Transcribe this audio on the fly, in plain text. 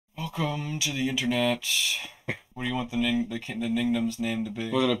Welcome to the internet. What do you want the kingdom's name to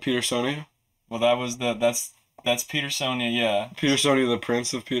be? Wasn't it Petersonia? Well, that's Petersonia, yeah. Petersonia, the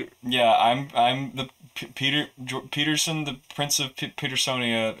prince of Peter. Yeah, I'm the Peterson, the prince of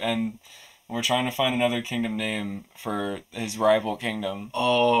Petersonia, and we're trying to find another kingdom name for his rival kingdom.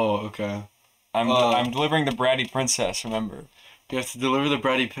 Oh, okay. I'm delivering the bratty princess. Remember, you have to deliver the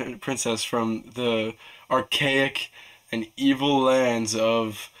bratty princess from the archaic and evil lands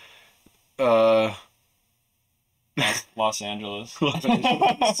of Los Angeles. Your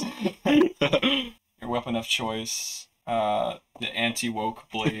weapon of choice, the anti-woke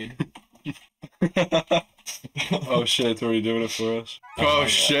blade. Oh shit, it's already doing it for us. Oh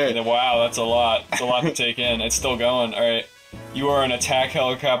shit. Wow, that's a lot. It's a lot to take in. It's still going. Alright. You are an attack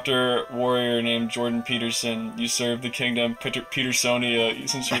helicopter warrior named Jordan Peterson. You served the kingdom Petersonia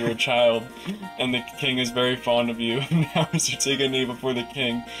since you were a child, and the king is very fond of you. Now as you take a knee before the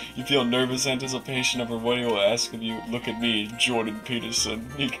king, you feel nervous anticipation over what he will ask of you. Look at me, Jordan Peterson,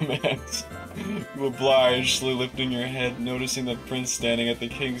 he commands. You oblige, slowly lifting your head, noticing the prince standing at the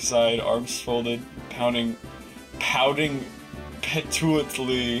king's side, arms folded, pouting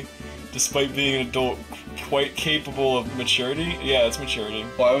petulantly, despite being an adult, quite capable of maturity. Yeah, it's maturity.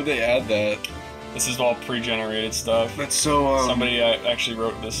 Why would they add that? This is all pre-generated stuff. That's so, somebody actually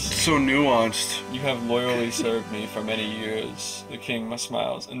wrote this. So nuanced. You have loyally served me for many years, the king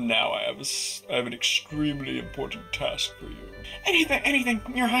smiles, and now I have an extremely important task for you. Anything,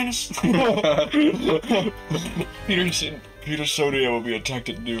 your highness. Petersonia will be attacked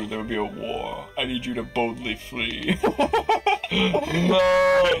at noon. There will be a war. I need you to boldly flee.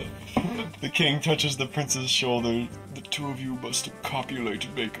 No! The king touches the prince's shoulder. The two of you must copulate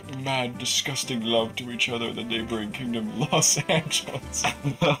and make mad, disgusting love to each other in the neighboring kingdom, Los Angeles.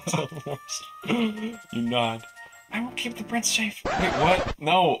 You nod. I will keep the prince safe. Wait, what?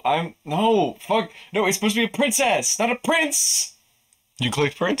 No, fuck. No, it's supposed to be a princess, not a prince! You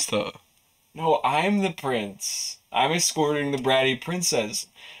clicked prince, though. No, I'm the prince. I'm escorting the bratty princess.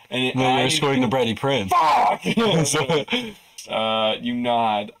 And no, you're escorting the bratty prince. Fuck! You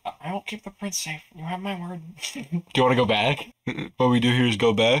nod. I will keep the prince safe. You have my word. Do you want to go back? What we do here is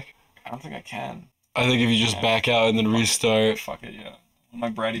go back? I don't think I can. I think if you just back out and then restart. Fuck it, yeah. My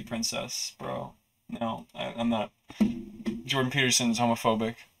bratty princess, bro. No, I'm not. Jordan Peterson's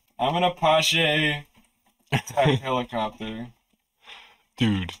homophobic. I'm an Apache attack helicopter.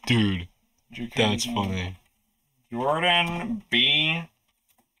 Dude. That's funny. Jordan B.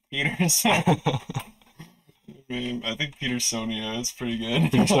 Peterson. I think Petersonia is pretty good.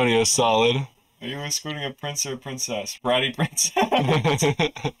 Petersonia is solid. Are you escorting a prince or a princess? Bratty princess.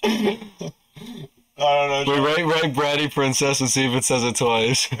 I don't know. Wait, bratty princess and see if it says it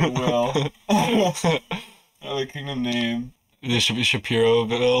twice. It will. The kingdom name. This should be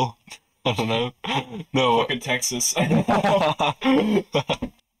Shapiroville. I don't know. No. Fucking Texas.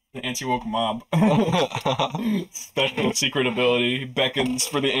 The anti-woke mob. Special secret ability. He beckons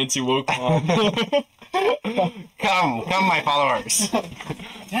for the anti-woke mob. Come, my followers.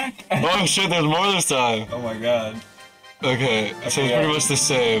 Attack. Oh shit, there's more this time. Oh my god. Okay, so it's pretty much the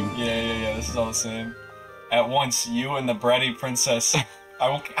same. Yeah, this is all the same. At once, you and the bratty princess... I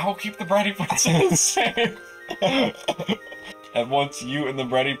will keep the bratty princess safe. At once, you and the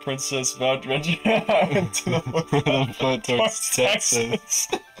bratty princess vowed to venture into the foot towards Texas.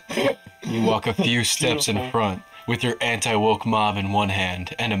 You walk a few steps in front, with your anti-woke mob in one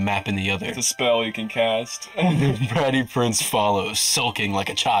hand and a map in the other. It's a spell you can cast. The bratty prince follows, sulking like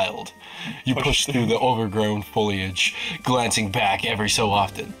a child. You push through the overgrown foliage, glancing back every so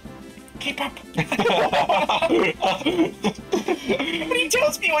often. Keep up! But he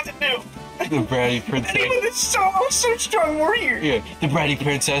tells me what to do! The bratty princess. Anyone that's so strong warrior! Yeah, the bratty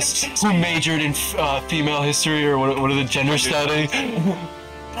princess who majored in female history, or what are the gender studies?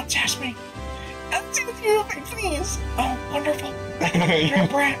 Don't test me! I'll do with you, please! Oh, wonderful! You're a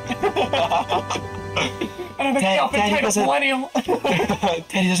brat! I'm a self-entitled millennial!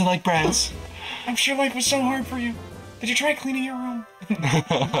 Daddy doesn't like brats. I'm sure life was so hard for you. Did you try cleaning your room?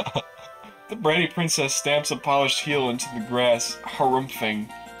 The bratty princess stamps a polished heel into the grass, harumphing.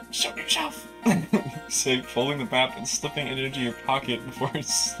 Show yourself! Say, folding the map and slipping it into your pocket before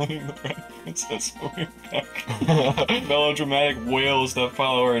slinging the bratty princess away back. Melodramatic wails that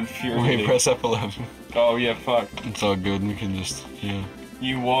follow are infuriating. Wait, press F11. Oh yeah, fuck. It's all good, we can just, yeah.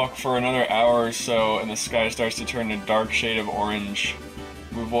 You walk for another hour or so, and the sky starts to turn a dark shade of orange.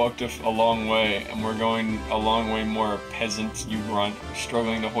 We've walked a long way, and we're going a long way more. Peasant, you grunt,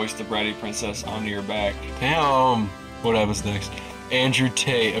 struggling to hoist the bratty princess onto your back. Damn! What happens next? Andrew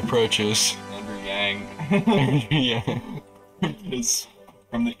Tate approaches. Andrew Yang. Andrew Yang. His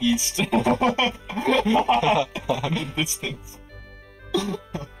from the east. In the distance.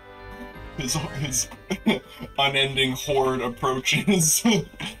 His unending horde approaches.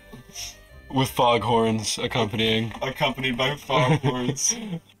 With foghorns accompanying. Accompanied by foghorns.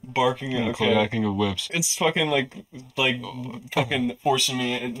 Barking and clacking of whips. It's fucking like fucking forcing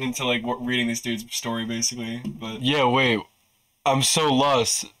me into like reading this dude's story basically. But yeah, wait. I'm so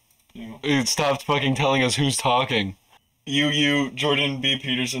lost. It stopped fucking telling us who's talking. Jordan B.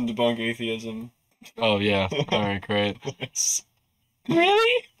 Peterson debunk atheism. Oh yeah. Alright, great. Yes.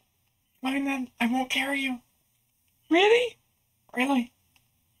 Really? Fine then, I won't carry you. Really? Really?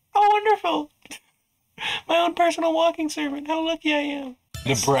 How wonderful! My own personal walking servant. How lucky I am.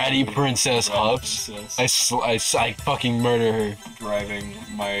 The bratty princess huffs. I fucking murder her. Driving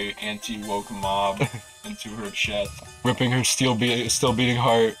my anti-woke mob into her chest. Ripping her still beating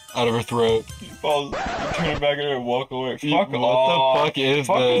heart out of her throat. Turn it back at her and walk away. Fuck what off. What the fuck is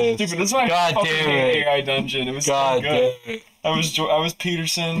this? this? Stupid. This is my fucking AI dungeon. It was so good. Damn it. I was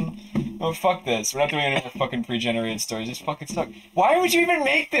Peterson. Oh, fuck this. We're not doing any more fucking pre-generated stories. This fucking suck. Why would you even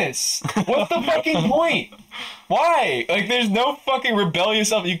make this? What's the fucking point? Why? Like, there's no fucking rebellious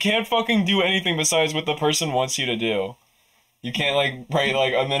stuff. You can't fucking do anything besides what the person wants you to do. You can't, like, write,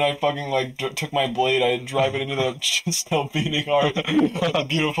 like, and then I fucking, like, took my blade, I drive it into the still beating heart of a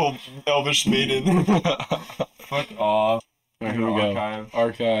beautiful elvish maiden. Fuck off. Alright, here we go.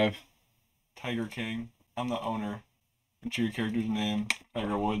 Archive. Tiger King. I'm the owner. What's your character's name?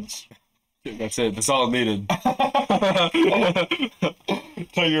 Tiger Woods. That's it. That's all it needed.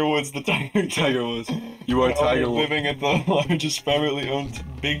 Tiger Woods, the Tiger. Tiger Woods. You are Tiger Woods. Living at the largest privately owned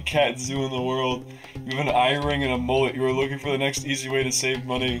big cat zoo in the world. You have an eye ring and a mullet. You are looking for the next easy way to save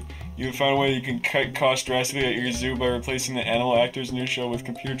money. You have found a way you can cut costs drastically at your zoo by replacing the animal actors in your show with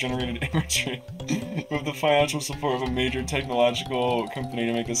computer-generated imagery. With the financial support of a major technological company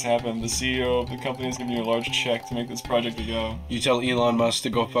to make this happen, the CEO of the company is giving you a large check to make this project a go. You tell Elon Musk to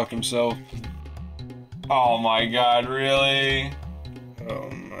go fuck himself. Oh my god, really? Oh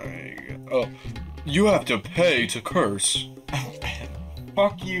my god. Oh, you have to pay to curse.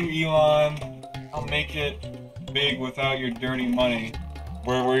 Fuck you, Elon. I'll make it big without your dirty money.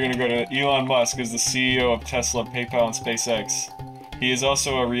 We're gonna go to Elon Musk, is the CEO of Tesla, PayPal, and SpaceX. He is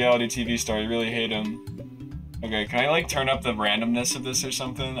also a reality TV star. You really hate him. Okay, can I like turn up the randomness of this or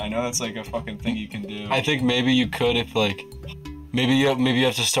something? I know that's like a fucking thing you can do. I think maybe you could if like, maybe you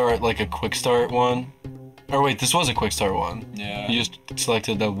have to start like a quick start one. Or wait, this was a quick start one. Yeah. You just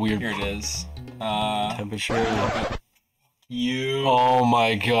selected that weird. Here it is. Temperature. You. Oh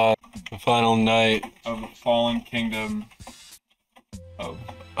my god. The final night of the fallen kingdom of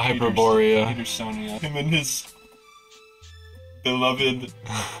Hyperborea. Petersonia. Him and his beloved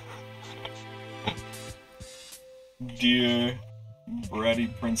dear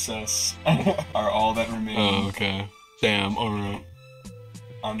bratty princess are all that remain. Oh, okay. Damn, alright.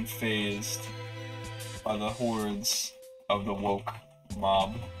 Unfazed by the hordes of the woke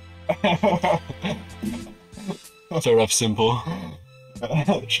mob. Start off simple.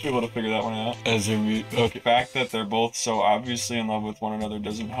 Should be able to figure that one out. As in, The fact that they're both so obviously in love with one another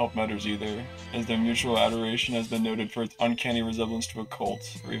doesn't help matters either, as their mutual adoration has been noted for its uncanny resemblance to a cult,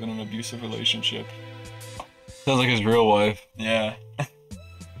 or even an abusive relationship. Sounds like his real wife. Yeah.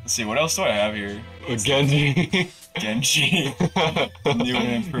 Let's see, what else do I have here? Genji. Genji. New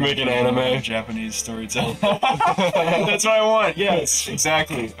and improved Make an anime. Japanese storytelling. That's what I want, yes,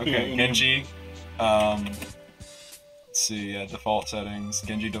 exactly. Okay, Genji. Let's see, default settings.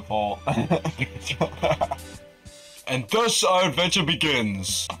 Genji default. And thus our adventure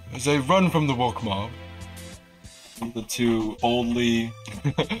begins, as they run from the woke mob. The two boldly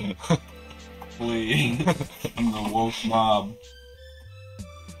flee from the woke mob.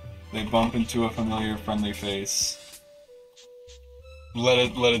 They bump into a familiar friendly face. Let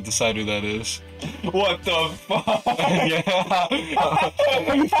it decide who that is. What the fuck? Yeah.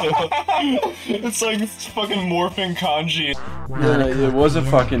 It's like fucking morphing kanji. Yeah, it was a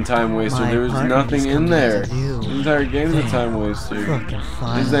fucking time waster. There was nothing in there. The entire game's a time waster.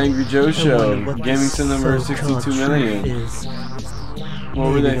 This is the Angry Joe Show. Gaming sim number 62 million.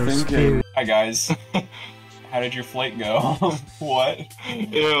 What were they thinking? Hi guys. How did your flight go? What?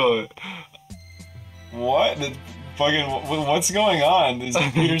 Ew. What? What's going on? Is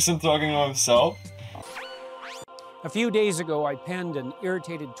Peterson talking to himself? A few days ago, I penned an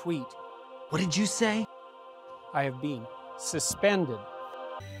irritated tweet. What did you say? I have been suspended.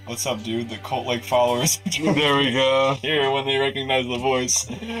 What's up, dude? The cult-like followers. There we go. Here, when they recognize the voice,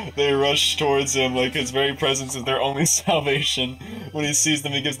 they rush towards him like his very presence is their only salvation. When he sees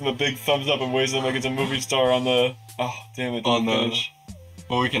them, he gives them a big thumbs up and waves them like it's a movie star on the... Oh, damn it. On the... Finish.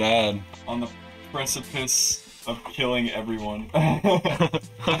 What we can add. On the precipice of killing everyone.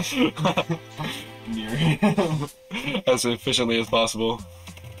 Near him. As efficiently as possible.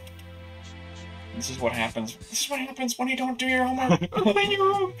 This is what happens. This is what happens when you don't do your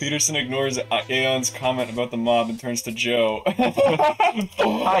homework. Peterson ignores Aeon's comment about the mob and turns to Joe.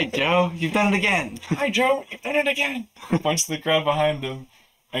 Hi, Joe. You've done it again. Hi, Joe. You've done it again. Points to the crowd behind him.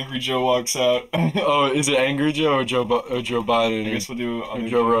 Angry Joe walks out. Oh, is it Angry Joe or Joe Biden? I guess we'll do or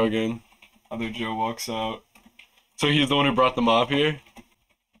Joe Rogan. Other Joe walks out. So he's the one who brought the mob here?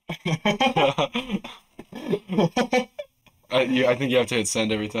 I think you have to hit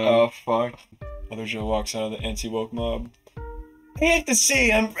send every time. Oh, fuck. Other Joe walks out of the anti-woke mob. I have to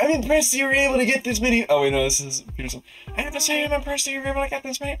say, I'm impressed that you were able to get this many. Oh wait, no, this is Peterson. I have to say, I'm impressed that you were able to get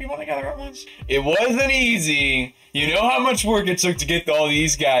this many people together at once. It wasn't easy. You know how much work it took to get all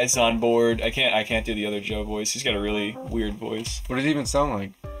these guys on board. I can't do the other Joe voice. He's got a really weird voice. What does he even sound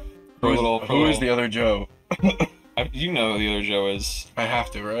like? Who is the other Joe? You know who the other Joe is. I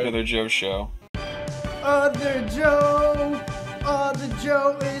have to, right? The other Joe show. Other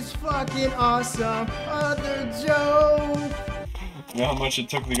Joe is fucking awesome. Other Joe. You know how much it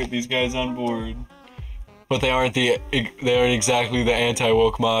took to get these guys on board. But they aren't exactly the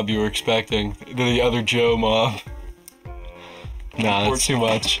anti-woke mob you were expecting. They're the other Joe mob. Nah, that's too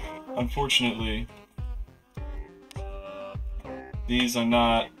much. Unfortunately, these are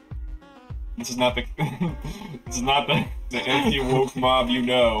not. This is not the. This is not the anti-woke mob you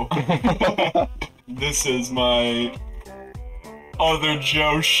know. This is my other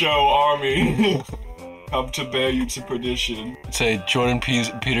Joe show army. Come to bear you to perdition. Say, Jordan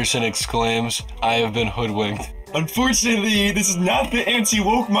Peterson exclaims, I have been hoodwinked. Unfortunately, this is not the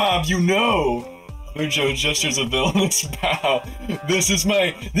anti-woke mob you know. Other Joe gestures a villainous bow. This is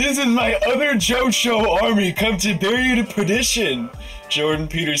my other Joe show army come to bear you to perdition. Jordan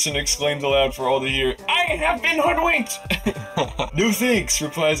Peterson exclaimed aloud for all to hear, I have been hoodwinked! No thanks,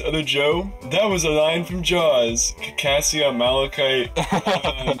 replies other Joe. That was a line from Jaws. Cassia, Malachite,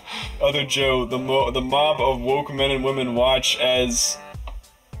 other Joe, the mob of woke men and women watch as...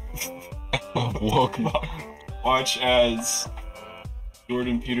 Woke mob. Watch as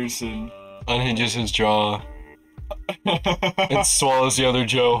Jordan Peterson unhinges his jaw and swallows the other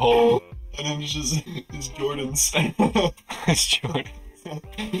Joe whole. Unhinges his Jordan's. It's Jordan.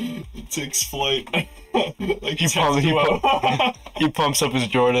 It takes flight. Like he pumps up his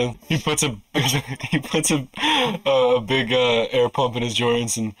Jordan. He puts a big air pump in his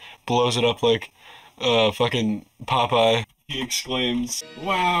Jordans and blows it up like fucking Popeye. He exclaims,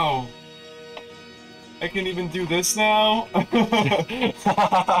 "Wow! I can even do this now?"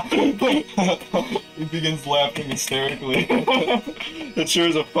 He begins laughing hysterically. That sure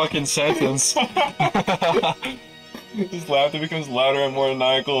is a fucking sentence. His laughter becomes louder and more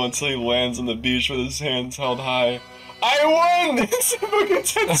maniacal until he lands on the beach with his hands held high. I won! It's a fucking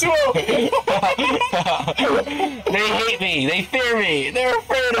Tetsuo! They hate me! They fear me! They're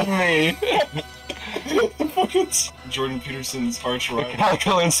afraid of me! Fucking Jordan Peterson's arch rival.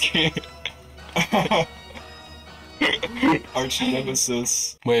 Kalinsky. Arch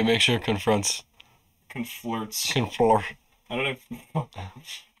nemesis. Wait, make sure it confronts. Conflirts. Conflor. I don't know.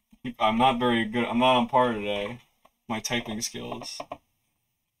 I'm not very good. I'm not on par today. My typing skills.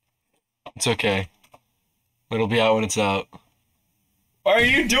 It's okay. It'll be out when it's out. Why are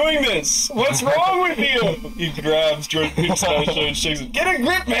you doing this? What's wrong with you? He grabs Jordan Peterson on his shoulder and shakes him. Get a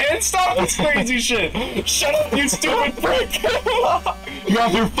grip, man! Stop this crazy shit! Shut up, you stupid prick! You're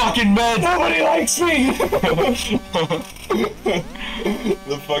off your fucking meds! Nobody likes me!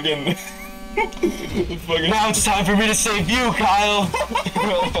 The fucking... Now it's time for me to save you, Kyle!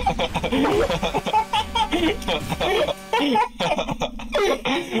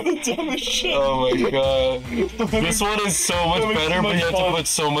 The dumbest shit. Oh my god. This one is so much better, but you have to put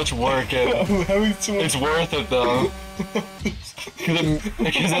so much work in. It's worth it though.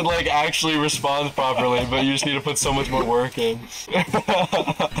 Because it like actually responds properly, but you just need to put so much more work in.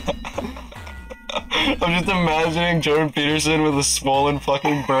 I'm just imagining Jordan Peterson with a swollen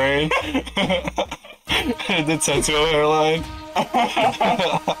fucking brain. And the Tetsuo hairline.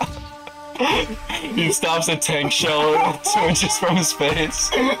 He stops a tank shell 2 inches from his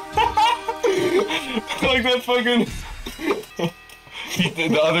face. Like that fucking...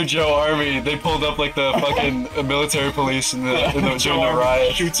 The other Joe army, they pulled up like the fucking military police during the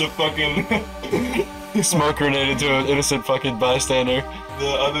riot. Shoots a fucking... Smoke grenade into an innocent fucking bystander. The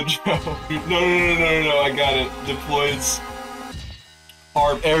other Joe... No, I got it. Deploys...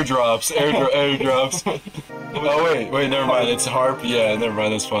 Harp. Airdrops. Airdrops. Oh, wait, never mind. It's harp? Yeah, never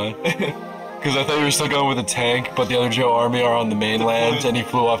mind, that's fine. Because I thought you were still going with a tank, but the other Joe army are on the mainland, and he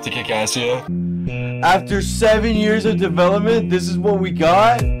flew off to Kikassia. After 7 years of development, this is what we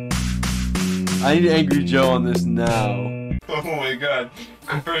got? I need Angry Joe on this now. Oh my god.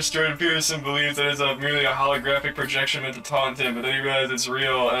 At first, Jordan Peterson believes that it's merely a holographic projection meant to taunt him, but then he realizes it's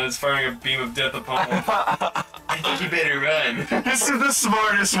real and is firing a beam of death upon him. I think you better run. This is the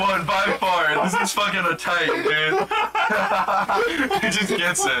smartest one by far. This is fucking a tight, dude. He just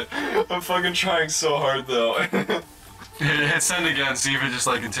gets it. I'm fucking trying so hard though. Hit send again, see if it just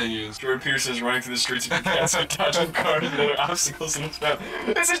like continues. Jordan Peterson is running through the streets of Kikassia, dodging cars and other obstacles in his path.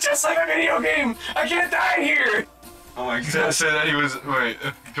 This is just like a video game! I can't die here! Oh my god. Say that he was, wait,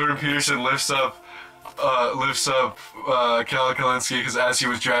 Jordan Peterson lifts up Cal Kalinske because as he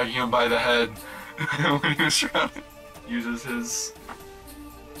was dragging him by the head when he was trying to uses his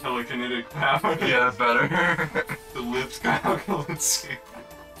telekinetic power. Yeah, that's better. To lift Cal Kalinske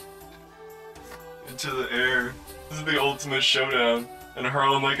into the air. This is the ultimate showdown. And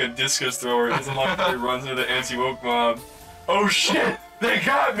hurl him like a discus thrower. It doesn't like he runs into the anti-woke mob. Oh shit! They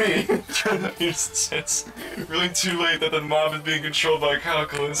got me! Jordan Peterson says, really too late that the mob is being controlled by Kyle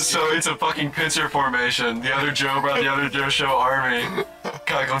Kalinske. So it's a fucking pincer formation. The other Joe brought the other Joe show army.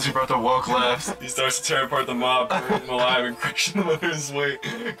 Kyle Kalinske brought the woke left. He starts to tear apart the mob, burning them alive, and crushing them under his weight.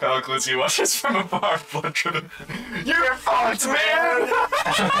 Kyle Kalinske watches from afar, blood dripping. You're fucked, man!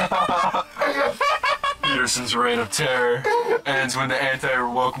 Peterson's reign of terror ends when the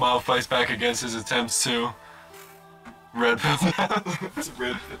anti-woke mob fights back against his attempts to red pill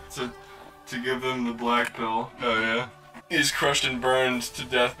to give them the black pill. Oh yeah. He's crushed and burned to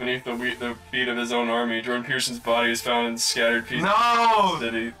death beneath the feet of his own army. Jordan Peterson's body is found in scattered pieces. No! Of the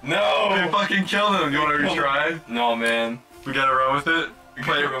city. No! They fucking killed him. You want to retry? No, man. We gotta run with it.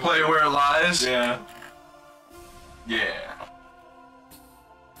 Play it where it lies. Yeah. Yeah.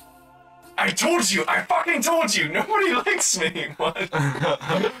 I told you! I fucking told you! Nobody likes me! What?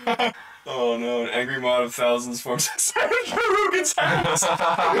 Oh no, an angry mob of thousands forms inside Rogan's house! Alright,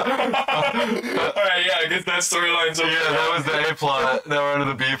 yeah, I guess that storyline's over. Yeah, that was the A plot. Now we're under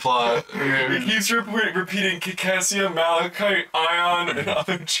the B plot. He keeps repeating Kikassia, Malachite, Ion, and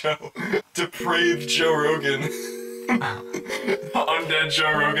other Joe. Depraved Joe Rogan. Undead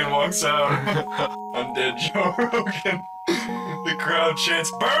Joe Rogan walks out. Undead Joe Rogan. The crowd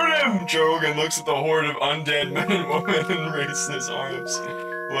chants, "Burn him!" Joe Rogan looks at the horde of undead men and women and raises his arms.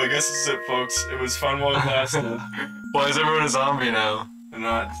 Well, I guess this is it, folks. It was fun while it lasted. Why is everyone a zombie now? They're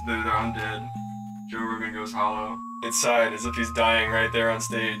not. They're undead. Joe Rogan goes hollow. Inside, as if he's dying right there on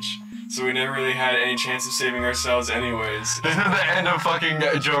stage. So we never really had any chance of saving ourselves anyways. This is the end of fucking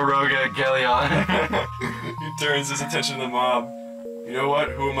Joe Rogan, Galleon. He turns his attention to the mob. You know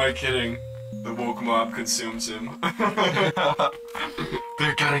what? Who am I kidding? The woke mob consumes him.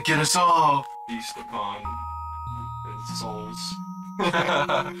 They're gonna get us all! Feast upon his souls.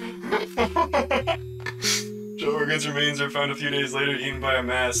 Joe Rogan's remains are found a few days later, eaten by a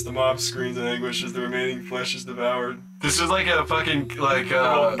mass. The mob screams in anguish as the remaining flesh is devoured. This is like a fucking, like,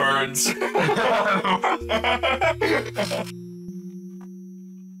 Little birds.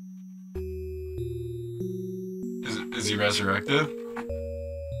 Is he resurrected?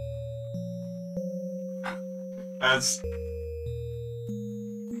 As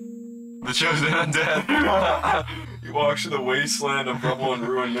the chosen undead. you walk through the wasteland of rubble and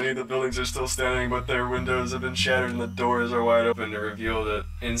ruin. Many of the buildings are still standing, but their windows have been shattered and the doors are wide open to reveal the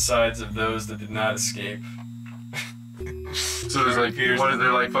insides of those that did not escape. So there's like, what is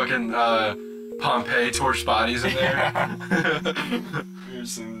there, like fucking Pompeii torched bodies in there?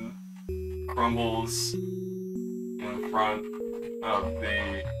 Peterson crumbles in front of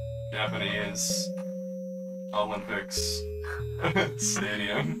the Japanese Olympics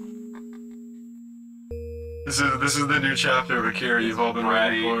stadium. This is the new chapter of Akira you've all been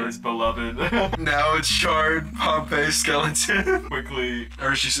waiting Bratty for. is beloved. Now it's charred Pompeii skeleton. Quickly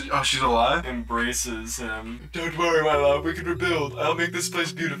Or she's alive? embraces him. Don't worry, my love, we can rebuild. I'll make this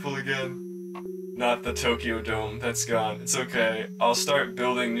place beautiful again. Not the Tokyo Dome, that's gone. It's okay. I'll start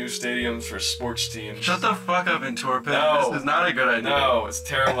building new stadiums for sports teams. Shut the fuck up, Intorpin. No. This is not a good idea. No, it's a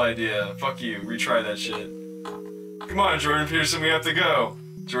terrible idea. Fuck you, retry that shit. Come on, Jordan Peterson, we have to go.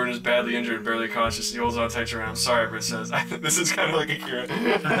 Jordan is badly injured, barely conscious. He holds on tight to her. I'm sorry, Princess. This is kind of like Akira.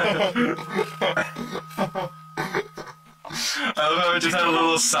 I love how it just had a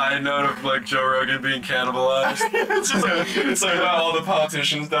little side note of like Joe Rogan being cannibalized. it's like how all the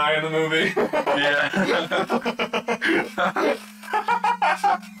politicians die in the movie. Yeah.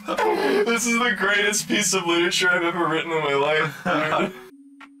 This is the greatest piece of literature I've ever written in my life. Dude.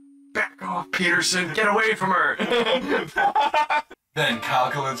 Back off, Peterson. Get away from her. Then Kyle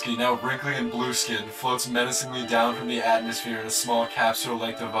Kalinske, now wrinkly and blue-skinned, floats menacingly down from the atmosphere in a small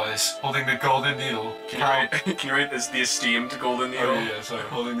capsule-like device, holding the golden needle. Can you write this, the esteemed golden needle? Oh yeah, sorry,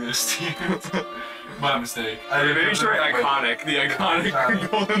 holding the esteemed. My mistake. Maybe try iconic. The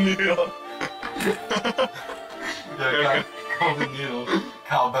iconic golden needle. Yeah, golden needle.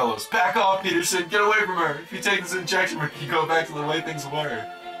 Kyle bellows, "Back off, Peterson! Get away from her! If you take this injection, we can go back to the way things were."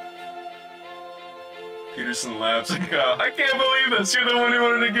 Peterson laughs like, I can't believe this. You're the one who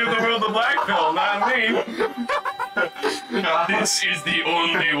wanted to give the world the black pill, not me. This is the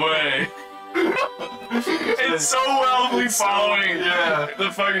only way. It's so well following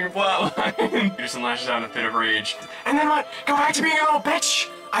the fucking plot line. Peterson lashes out in a fit of rage. And then what? Go back to being a little bitch?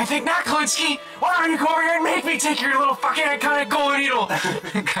 I think not, Kalinske. Why don't you go over here and make me take your little fucking iconic golden needle?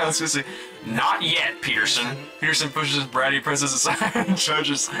 Kyle's gonna say, not yet, Peterson. Peterson pushes his bratty princess aside and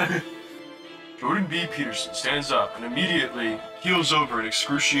charges. Jordan B. Peterson stands up and immediately heels over in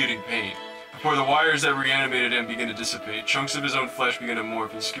excruciating pain. Before the wires that reanimated him begin to dissipate, chunks of his own flesh begin to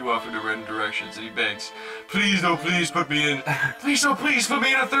morph and skew off into random directions, and he begs, "Please, no, please put me in. Please, no, please put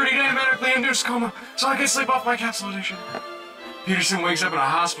me in a 30-day medically induced coma so I can sleep off my capsule addiction." Peterson wakes up in a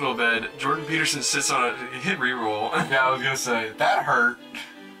hospital bed. Jordan Peterson sits on a hit reroll. Yeah, I was gonna say, that hurt.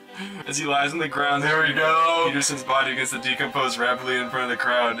 As he lies on the ground, there we go. Peterson's body begins to decompose rapidly in front of the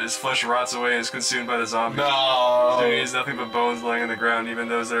crowd. His flesh rots away and is consumed by the zombies. No. He has nothing but bones lying on the ground, even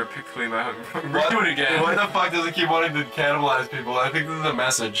those that are picked clean by him. Do it again. Why the fuck does it keep wanting to cannibalize people? I think this is a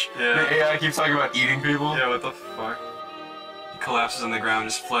message. Yeah. The AI keeps talking about eating people. Yeah, what the fuck? He collapses on the ground,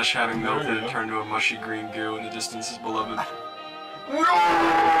 his flesh having melted, turned to a mushy green goo. In the distance, his beloved.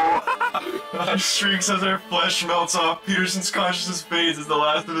 No! She shrieks as her flesh melts off. Peterson's consciousness fades as the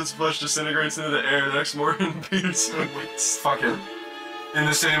last of his flesh disintegrates into the air. The next morning, Peterson wakes. Fuck it. In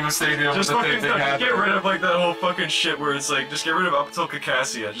the same stadium, just the fucking same thing happened. get rid of like that whole fucking shit where it's like, just get rid of up until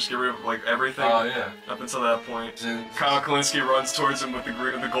Caucasia. Just get rid of like everything. Oh yeah. Up until that point. Kyle Kalinske runs towards him with the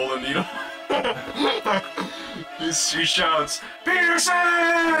golden needle. He shouts, "Peterson!"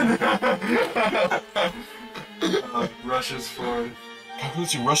 Rushes forward.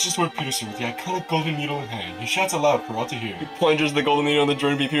 Kalinske rushes toward Peterson with the iconic golden needle in hand. He shouts aloud for all to hear. He plunges the golden needle into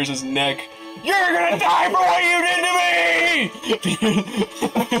Jordan B. Peterson's neck. "You're gonna die for what you did to me!"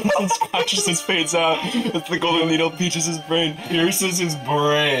 Peterson's consciousness fades out as the golden needle pierces his brain. Pierces his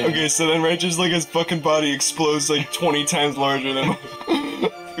brain. Okay, so then right just like his fucking body explodes like 20 times larger than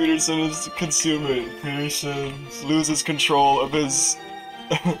Peterson is consumed. Peterson loses control of his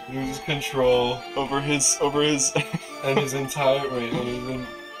over his and his entire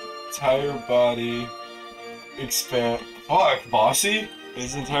body expand. Fuck, bossy.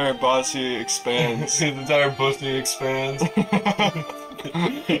 His entire bossy expands. His entire bussy expands. I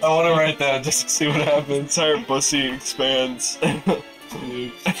want to write that just to see what happens. Entire bussy expands.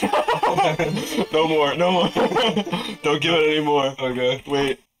 No more. Don't give it any more. Okay.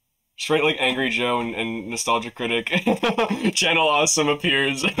 Wait. Just write like Angry Joe and Nostalgia Critic. Channel Awesome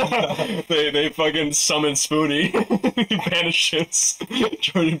appears. they fucking summon Spoonie. He banishes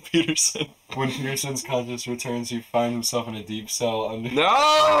Jordan Peterson. When Peterson's conscious returns, he finds himself in a deep cell within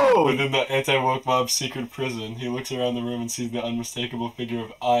the anti-woke mob's secret prison. He looks around the room and sees the unmistakable figure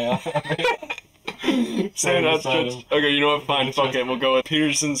of Ion. Okay, you know what? Fine, fuck it. We'll go with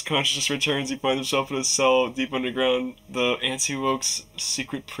Peterson's consciousness returns. He finds himself in a cell deep underground, the anti-woke's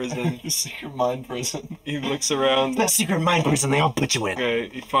secret prison. Secret mind prison. He looks around. That secret mind prison they all put you in. Okay,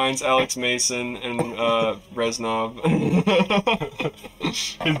 he finds Alex Mason and Reznov.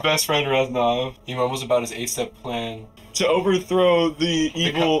 His best friend Reznov. He mumbles about his 8-step plan to overthrow the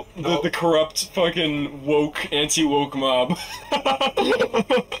evil, the corrupt, fucking woke, anti-woke mob.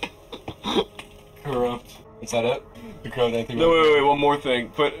 Corrupt. Is that it? The corrupt anti-woke. No, wait, one more thing.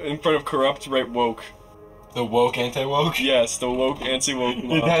 Put in front of corrupt, write woke. The woke anti-woke? Yes, the woke anti-woke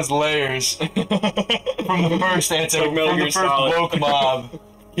mob. It has layers. From the first woke mob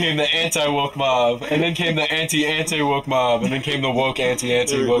came the anti-woke mob, and then came the anti-woke mob, and then came the woke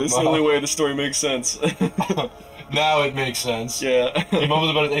anti-woke mob. This is the only way the story makes sense. Now it makes sense. Yeah. He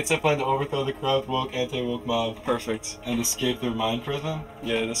mumbles about his 8-step plan to overthrow the corrupt, woke, anti-woke mob. Perfect. And escape their mind prison?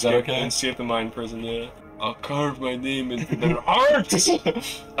 Yeah, escape the mind prison, yeah. I'll carve my name into their Hearts!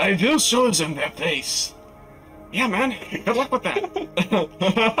 I will show them their place. Yeah, man. Good luck with that.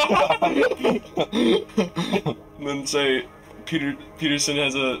 And then say, Peterson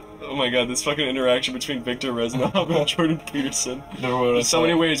has a... Oh my god, this fucking interaction between Victor Reznov and Jordan Peterson. There's so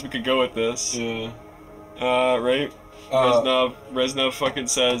many ways we could go with this. Yeah. Right? Reznov fucking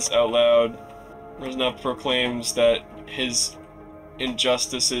says out loud, Reznov proclaims that his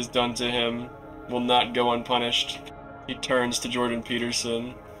injustices done to him will not go unpunished. He turns to Jordan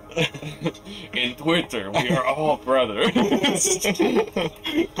Peterson. In winter, we are all brothers.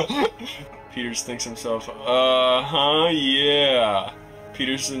 Peters thinks himself, yeah.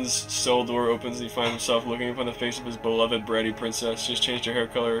 Peterson's cell door opens and he finds himself looking upon the face of his beloved bratty princess. She's changed her hair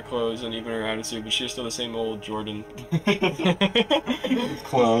color, her clothes, and even her attitude, but she's still the same old Jordan.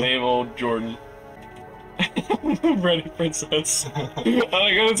 Clone. Same old Jordan. Bratty princess. I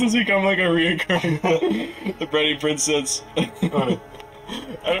like how this has become like a reoccurring. The bratty princess.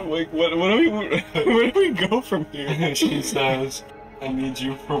 I don't like, where do we go from here? She says, I need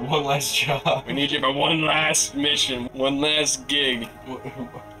you for one last job. We need you for one last mission, one last gig.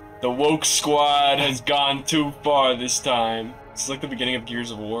 The woke squad has gone too far this time. It's like the beginning of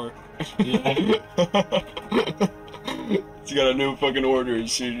Gears of War. Yeah. You got a new fucking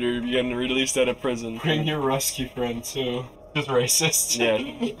orders. You're getting released out of prison. Bring your rescue friend too. Just racist. Yeah,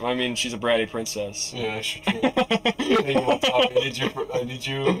 I mean, she's a bratty princess. Yeah, sure. I need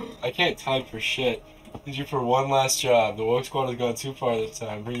you. I can't type for shit. I need you for one last job. The woke squad has gone too far this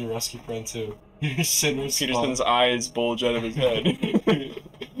time. Bring your rescue friend too. You're sitting with Peterson's eyes bulge out of his head.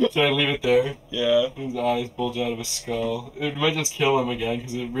 Should I leave it there? Yeah. His eyes bulge out of his skull. It might just kill him again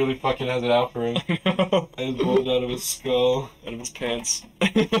because it really fucking has it out for him. Eyes bulge out of his skull. Out of his pants.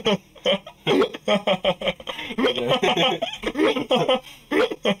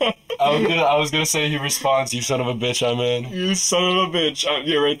 I was gonna say he responds, you son of a bitch, I'm in. You son of a bitch.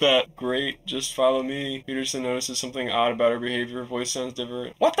 Yeah, write that. Great, just follow me. Peterson notices something odd about her behavior. Her voice sounds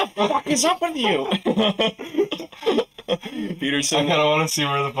different. What the fuck is up with you? Peterson. I kinda wanna see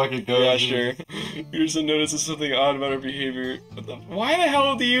where the fuck it goes. Yeah, sure. Peterson notices something odd about her behavior. Why the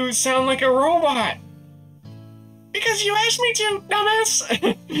hell do you sound like a robot? Because you asked me to,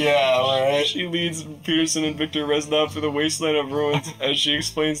 dumbass! Yeah, alright. She leads Peterson and Victor Reznov through the wasteland of ruins as she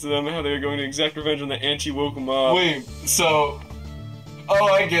explains to them how they are going to exact revenge on the anti-woke mob. Wait, so... Oh,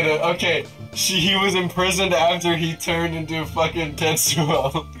 I get it. Okay. He was imprisoned after he turned into fucking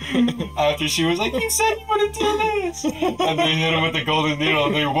Tetsuo. After she was like, you said you wouldn't do this! And they hit him with the golden needle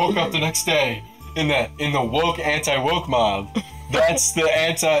and they woke up the next day in the woke anti-woke mob. That's the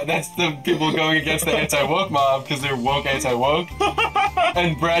people going against the anti-woke mob because they're woke anti-woke.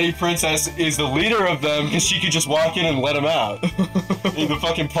 And Bratty Princess is the leader of them because she could just walk in and let him out. The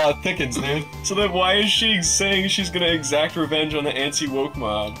fucking plot thickens, dude. So then why is she saying she's gonna exact revenge on the anti-woke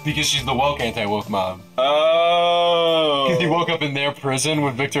mob? Because she's the woke anti-woke mob. Oh. Because he woke up in their prison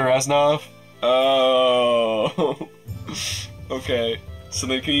with Victor Reznov. Oh. Okay. So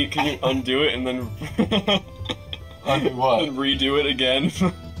then can you undo it and then Undo what? and redo it again?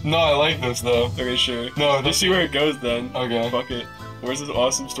 No, I like this though. Okay, sure. No, Let's see where it goes then. Okay. Fuck it. Where's this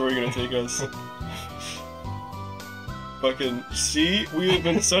awesome story gonna take us? Fucking see, we have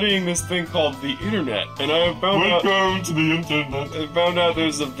been studying this thing called the internet, and I have found out. Welcome to the internet. I found out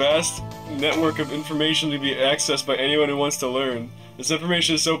there's a vast network of information to be accessed by anyone who wants to learn. This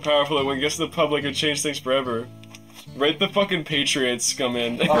information is so powerful that when it gets to the public, it changes things forever. Right, the fucking Patriots come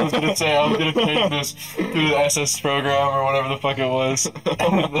in. I was gonna take this through the SS program or whatever the fuck it was.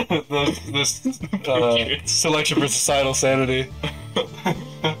 this selection for societal sanity. Yeah,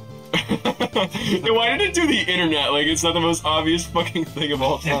 why did it do the internet? Like, it's not the most obvious fucking thing of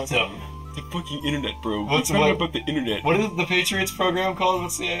all time. The fucking internet, bro. What's about the internet? What is the Patriots program called?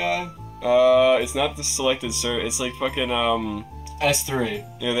 What's the AI? It's not the selected, sir. It's like fucking, S3.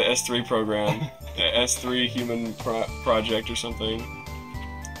 Yeah, the S3 program. The S3 Human Project or something.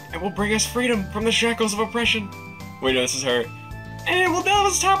 It will bring us freedom from the shackles of oppression. Wait, no, this is her. And it will let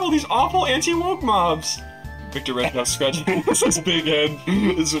us topple these awful anti-woke mobs. Victor Reznov scratches his big head,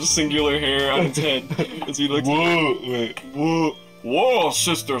 his singular hair on his head, as he looks. Whoa, wait. Whoa,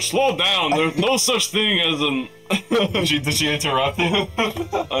 sister, slow down. There's no such thing as an. Did she interrupt you? I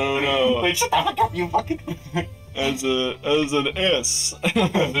don't know. Like, shut the fuck up, you fucking. As an S.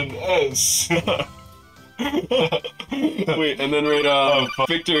 As an S. Wait, and then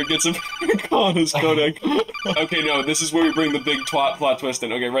Victor gets a call on his codec. Okay, no, this is where we bring the big plot twist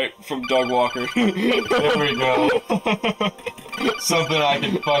in. Okay, right from Dog Walker. There we go. Something I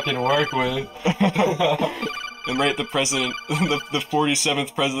can fucking work with. And right, the president, the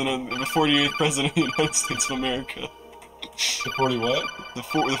 47th president, the 48th president of the United States of America. The 40 what? The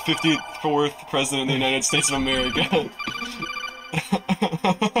 54th president of the United States of America. Good,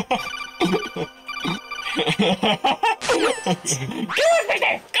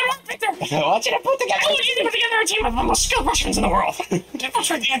 Victor! Good work, Victor! I want you to put together a team of the most skilled Russians in the world to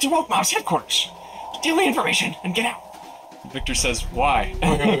infiltrate the anti-woke mob's headquarters. Steal the information and get out. Victor says, why?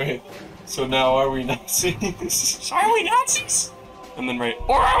 Wait. So now are we Nazis? So are we Nazis? And then right,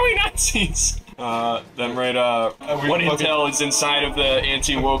 Or are we Nazis? Then right, what intel is inside of the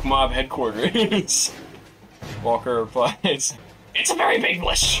anti-woke mob headquarters? Walker replies, "It's a very big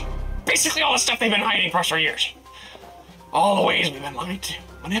list. Basically all the stuff they've been hiding for us for years. All the ways we've been lied to,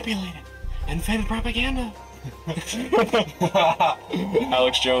 manipulated, and fed propaganda."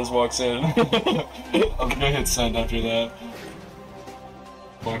 Alex Jones walks in. I'm gonna hit send after that.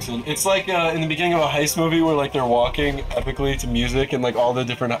 Walks in. It's like in the beginning of a heist movie where like they're walking epically to music and like all the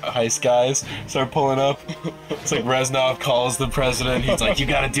different heist guys start pulling up. It's like Reznov calls the president. He's like, "You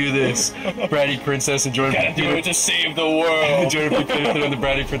gotta do this." Bratty Princess and Jordan Gotta do it to save the world. Jordan Peterson and the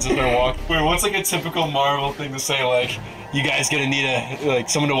Bratty Princess are walking. Wait, what's like a typical Marvel thing to say? Like, "You guys gonna need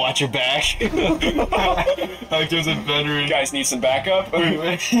someone to watch your back." Actors and veteran. Guys need some backup.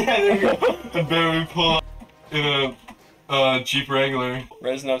 Yeah, there you go. And then we pull up in a Jeep Wrangler.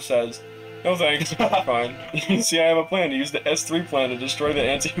 Reznov says, "No thanks, I'm fine. You see, I have a plan to use the S3 plan to destroy the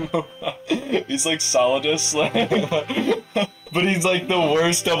anti-mob." He's like Solidus, but he's like the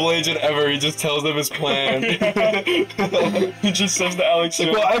worst double agent ever. He just tells them his plan. He just says to Alex,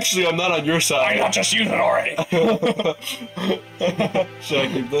 like, "Well, actually, I'm not on your side. Why not just use it already?" Should I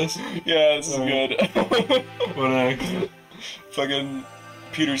keep this? Yeah, this is good. What next? Fucking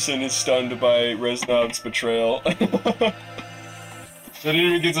Peterson is stunned by Reznov's betrayal. They didn't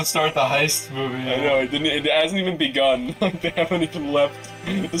even get to start the heist movie. I know, it hasn't even begun. Like, they haven't even left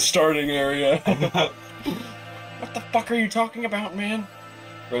the starting area. What the fuck are you talking about, man?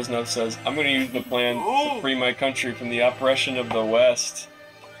 Reznov says, "I'm gonna use the plan to free my country from the oppression of the West."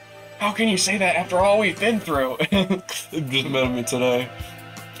 How can you say that after all we've been through? Just met me today.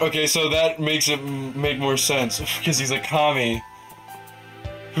 Okay, so that makes it make more sense, because he's a commie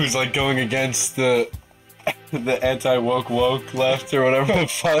who's like going against the anti-woke left or whatever the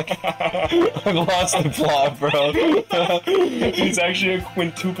fuck. I've lost the plot, bro. He's actually a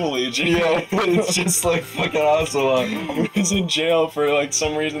quintuple agent. Yeah, it's just like fucking Ocelot. He's in jail for like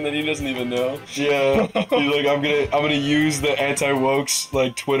some reason that he doesn't even know. Yeah, he's like, I'm gonna use the anti-wokes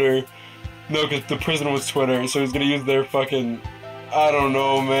like Twitter. No, because the prison was Twitter, so he's gonna use their fucking. I don't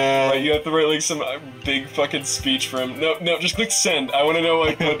know, man. Right, you have to write like some big fucking speech for him. No, just click send. I want to know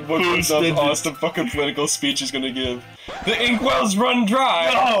like what awesome fucking political speech he's gonna give. The inkwells run dry.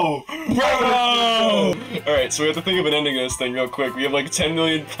 No, bro. All right, so we have to think of an ending to this thing real quick. We have like 10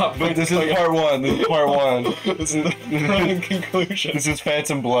 million pop. But this is part one. This is part one. This is the fucking conclusion. This is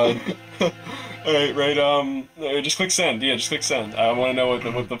Phantom Blood. Alright, right, just click send. Yeah, just click send. I want to know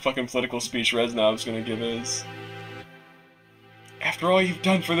what the fucking political speech Reznov's gonna give is. "After all you've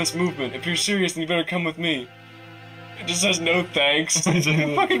done for this movement, if you're serious, then you better come with me." It just says no thanks.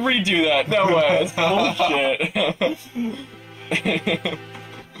 Fucking redo that. No way. That's bullshit.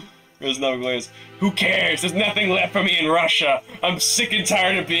 Reznov glares. "Who cares? There's nothing left for me in Russia. I'm sick and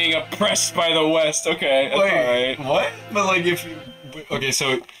tired of being oppressed by the West." Okay, that's alright. What? But like if you... Okay,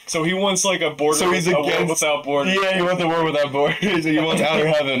 so he wants like a border. So he's war against without borders. Yeah, he wants the war without borders. He wants outer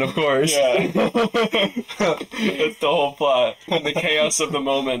heaven, of course. Yeah, that's the whole plot. In the chaos of the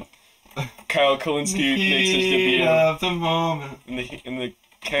moment, Kyle Kalinske makes his debut. Of the moment. In the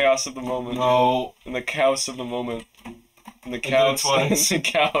chaos of the moment. No. In the chaos of the moment. In the chaos. In the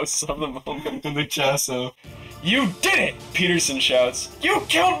chaos of the moment. In the chasso. "You did it!" Peterson shouts. "You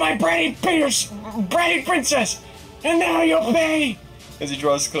killed my Bratty Princess! And now you'll pay!" As he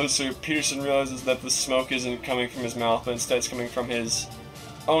draws closer, Peterson realizes that the smoke isn't coming from his mouth, but instead it's coming from his...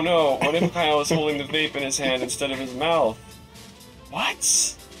 Oh no, what if Kyle is holding the vape in his hand instead of his mouth? What?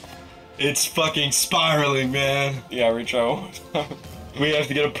 It's fucking spiraling, man. Yeah, retry. We have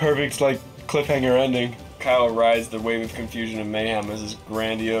to get a perfect, like, cliffhanger ending. Kyle rides the wave of confusion and mayhem as his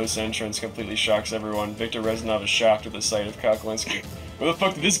grandiose entrance completely shocks everyone. Victor Reznov is shocked at the sight of Kyle Kalinske. Where the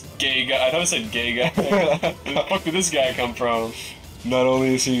fuck did this gay guy... I thought I said gay guy. Where the fuck did this guy come from? Not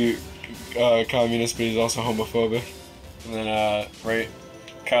only is he communist, but he's also homophobic. And then, right,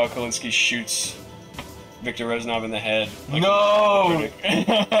 Kyle Kalinske shoots Victor Reznov in the head. Like no!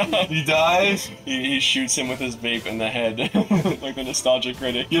 He dies? He shoots him with his vape in the head. Like the nostalgia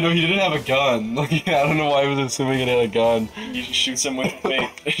critic. You know, he didn't have a gun. Like, I don't know why he was assuming it had a gun. He shoots him with vape.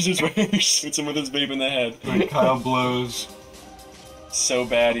 He shoots him with his vape in the head. Like, Kyle blows. So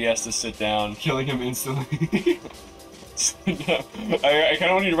bad he has to sit down. Killing him instantly. I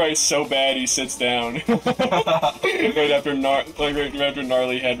kind of want you to write so bad he sits down. right after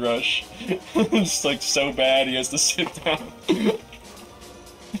gnarly head rush. Just like so bad he has to sit down.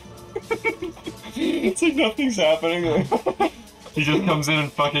 It's like nothing's happening. He just comes in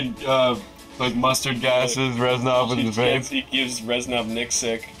and fucking like mustard gases Reznov with his vape. He gives Reznov Nick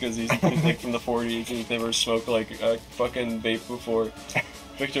sick because he's like from the 40s and he's never smoked like a fucking vape before.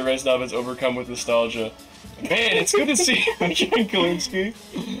 Victor Reznov is overcome with nostalgia. Man, it's good to see you again, Kalinsky.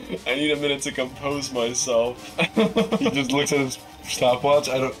 I need a minute to compose myself. He just looks at his stopwatch.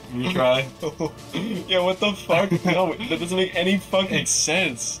 You try. Yeah, what the fuck? No, that doesn't make any fucking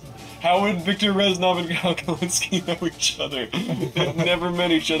sense. How would Victor Reznov and Kyle Kalinske know each other? They've never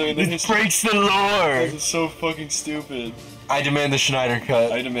met each other in the history. Breaks the lore! This is so fucking stupid. I demand the Schneider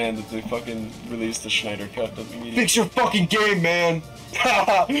cut. I demand that they fucking release the Schneider cut immediately. Fix your fucking game, man!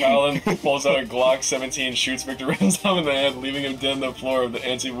 Colin pulls out a Glock 17, shoots Victor Reznov in the head, leaving him dead on the floor of the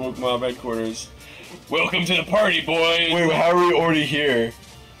anti-woke mob headquarters. Welcome to the party, boys! Wait, how are we already here?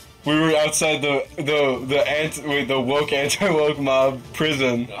 We were outside the woke anti-woke mob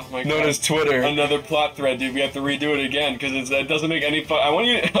prison, known as Twitter. Another plot thread, dude. We have to redo it again because it doesn't make any fun. I want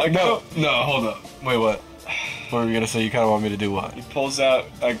you to no, hold up. Wait, what? What were we gonna say? You kind of want me to do what? He pulls out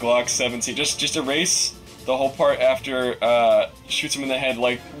a Glock 17. Just erase the whole part after shoots him in the head.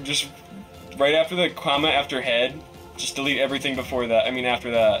 Like just right after the comma after head. Just delete everything before that. I mean after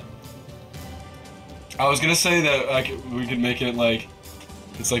that. I was gonna say that like we could make it like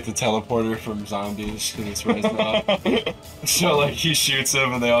it's like the teleporter from Zombies because it's Reznov. So like he shoots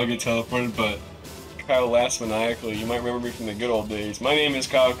him and they all get teleported, but. Kyle laughs maniacally. You might remember me from the good old days. My name is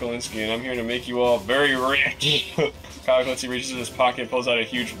Kyle Kalinske, and I'm here to make you all very rich. Kyle Kalinske reaches in his pocket and pulls out a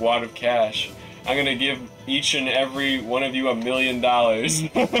huge wad of cash. I'm gonna give each and every one of you $1 million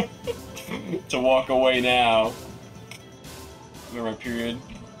to walk away now. Remember my period.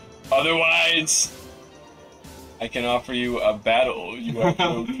 Otherwise, I can offer you a battle. You have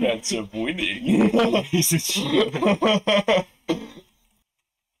no chance of winning.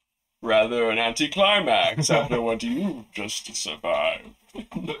 Rather an anticlimax after what you just survived.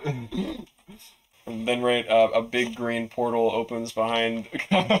 And then a big green portal opens behind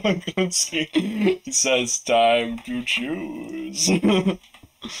Kalinske. He says, time to choose. He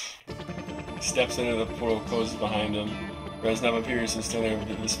steps into the portal, closes behind him. Reznov and Peterson stand there in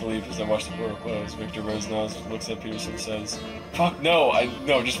disbelief as they watch the portal close. Victor Reznov looks at Peterson and says, fuck no,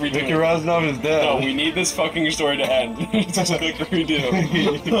 just redo Victor Reznov is dead. No, we need this fucking story to end. Just quick redo.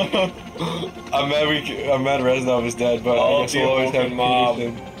 I'm mad Reznov is dead, but I guess we'll always have mob,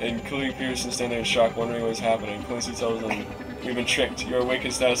 Peterson. including Peterson standing in shock, wondering what is happening. Clancy tells them, we've been tricked. Your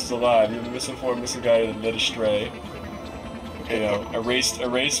awakened status is alive. You've been misinformed, misguided, and led astray. You know, erase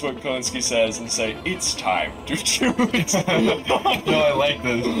what Kalinske says and say, it's time to choose. No, I like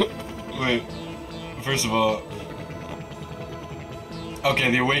this. Wait, first of all,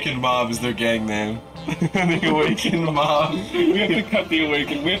 okay, the Awakened Mob is their gang name. The Awakened Mob. We have to cut the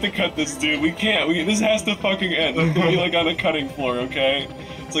Awakened. We have to cut this, dude. We can't. This has to fucking end. We're gonna be like on the cutting floor, okay?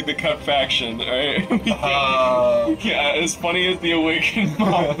 It's like the cut faction, alright? We can't, as funny as the Awakened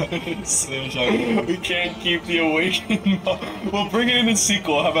Mob is, we can't keep the Awakened Mob. We'll bring it in the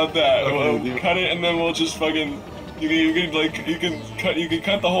sequel, how about that? Okay, we'll cut it and then we'll just fucking... You can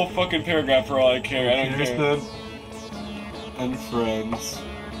cut the whole fucking paragraph for all I care. I don't care. Peterson and friends.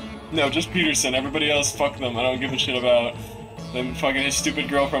 No, just Peterson. Everybody else, fuck them. I don't give a shit about. Then fucking his stupid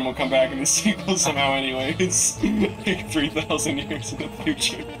girlfriend will come back in the sequel somehow anyways. Like 3,000 years in the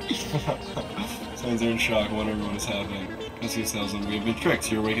future. Signs are in shock, wondering what is happening. Kalinske tells them, we have been tricked.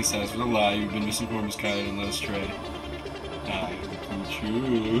 Your awakened status was a lie. You've been misinformed, misguided, and led astray. I can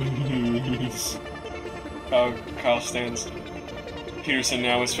choose. Kyle stands. Peterson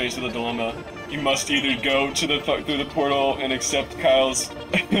now is faced with a dilemma. You must either go to through the portal and accept Kyle's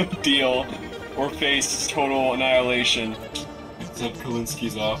deal, or face total annihilation. Accept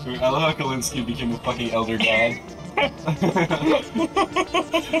Kalinske's offer. I love how Kalinske became a fucking elder god.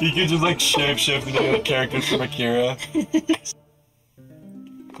 He could just like shapeshift into characters from Akira.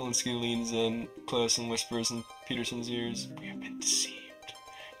 Kalinske leans in close and whispers in Peterson's ears, we have been deceived.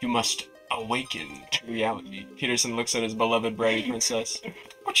 You must awaken to reality. Peterson looks at his beloved bratty princess.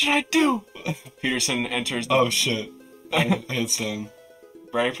 What should I do? Peterson enters the... Oh shit. I hit send.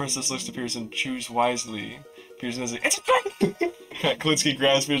 Bratty princess looks to Peterson, choose wisely. Peterson is like, it's a trick! Kalinske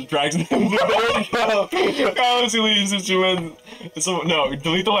grabs Peterson, drags him. Kalinske leaves and she wins. So, no,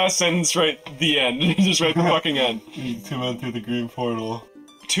 delete the last sentence right the end. Just write the fucking end. 2 men through the green portal.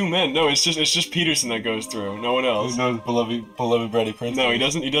 2 men? No, it's just Peterson that goes through. No one else. No, his beloved bratty princess. No, he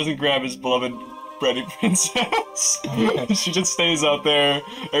doesn't grab his beloved bratty princess. She just stays out there.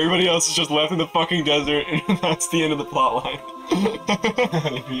 Everybody else is just left in the fucking desert, and that's the end of the plot line.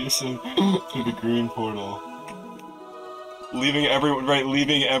 Peterson through the green portal. Leaving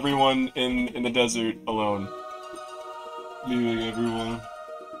everyone in the desert alone. Leaving everyone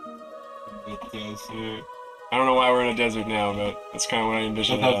in the desert. I don't know why we're in a desert now, but that's kind of what I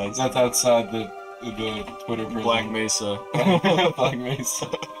envision it as. That's outside the the Twitter person. Black Mesa. Black Mesa.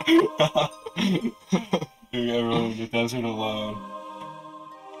 Everyone in the desert alone.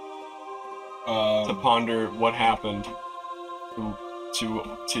 To ponder what happened to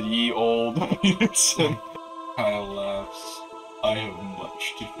ye old Peterson. Kyle laughs. I have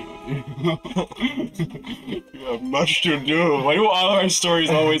much to do. You have much to do. Why do all our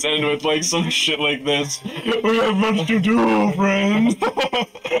stories always end with like some shit like this? We have much to do, friend.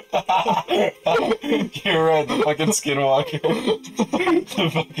 You're right, the fucking skinwalker. The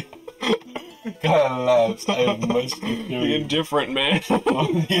fucking... Kyle laughs. I have much to do. The indifferent man.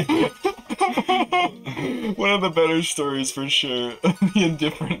 One of the better stories for sure. The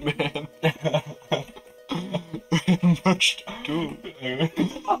indifferent man. Much to do.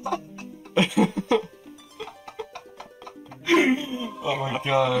 Oh my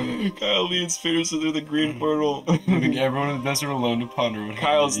god. Kyle leads Peterson through the green portal. Leaving everyone in the desert alone to ponder what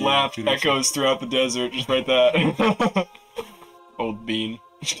Kyle's happened to laugh Peterson. echoes throughout the desert, just like that. Old bean.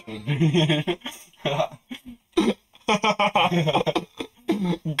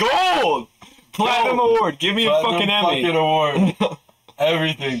 Gold! Platinum award! Give me a fucking Emmy! Fucking award.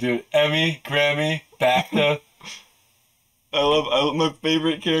 Everything, dude. Emmy, Grammy, BAFTA. My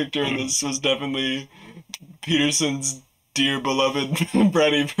favorite character in this was definitely Peterson's dear beloved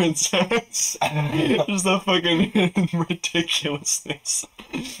bratty princess. Just the fucking ridiculousness.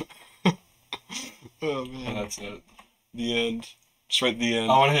 Oh man. And that's it. The end. Just right at the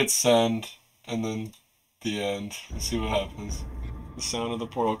end. I want to hit send, and then the end. Let's see what happens. The sound of the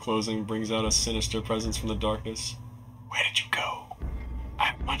portal closing brings out a sinister presence from the darkness. Where did you go? I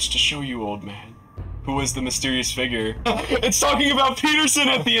have much to show you, old man. Who was the mysterious figure? It's talking about Peterson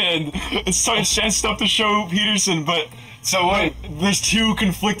at the end! It has stuff to show Peterson, but... So wait, there's two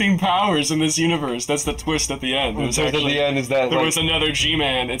conflicting powers in this universe. That's the twist at the end. The twist at the end is that there was another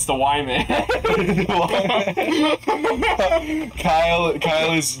G-Man. It's the Y-Man.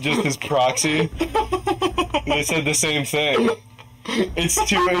 Kyle is just his proxy. They said the same thing. It's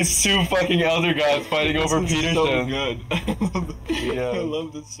two fucking elder gods fighting over Peterson. So good. Yeah. I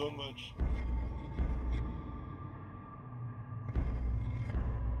loved it so much.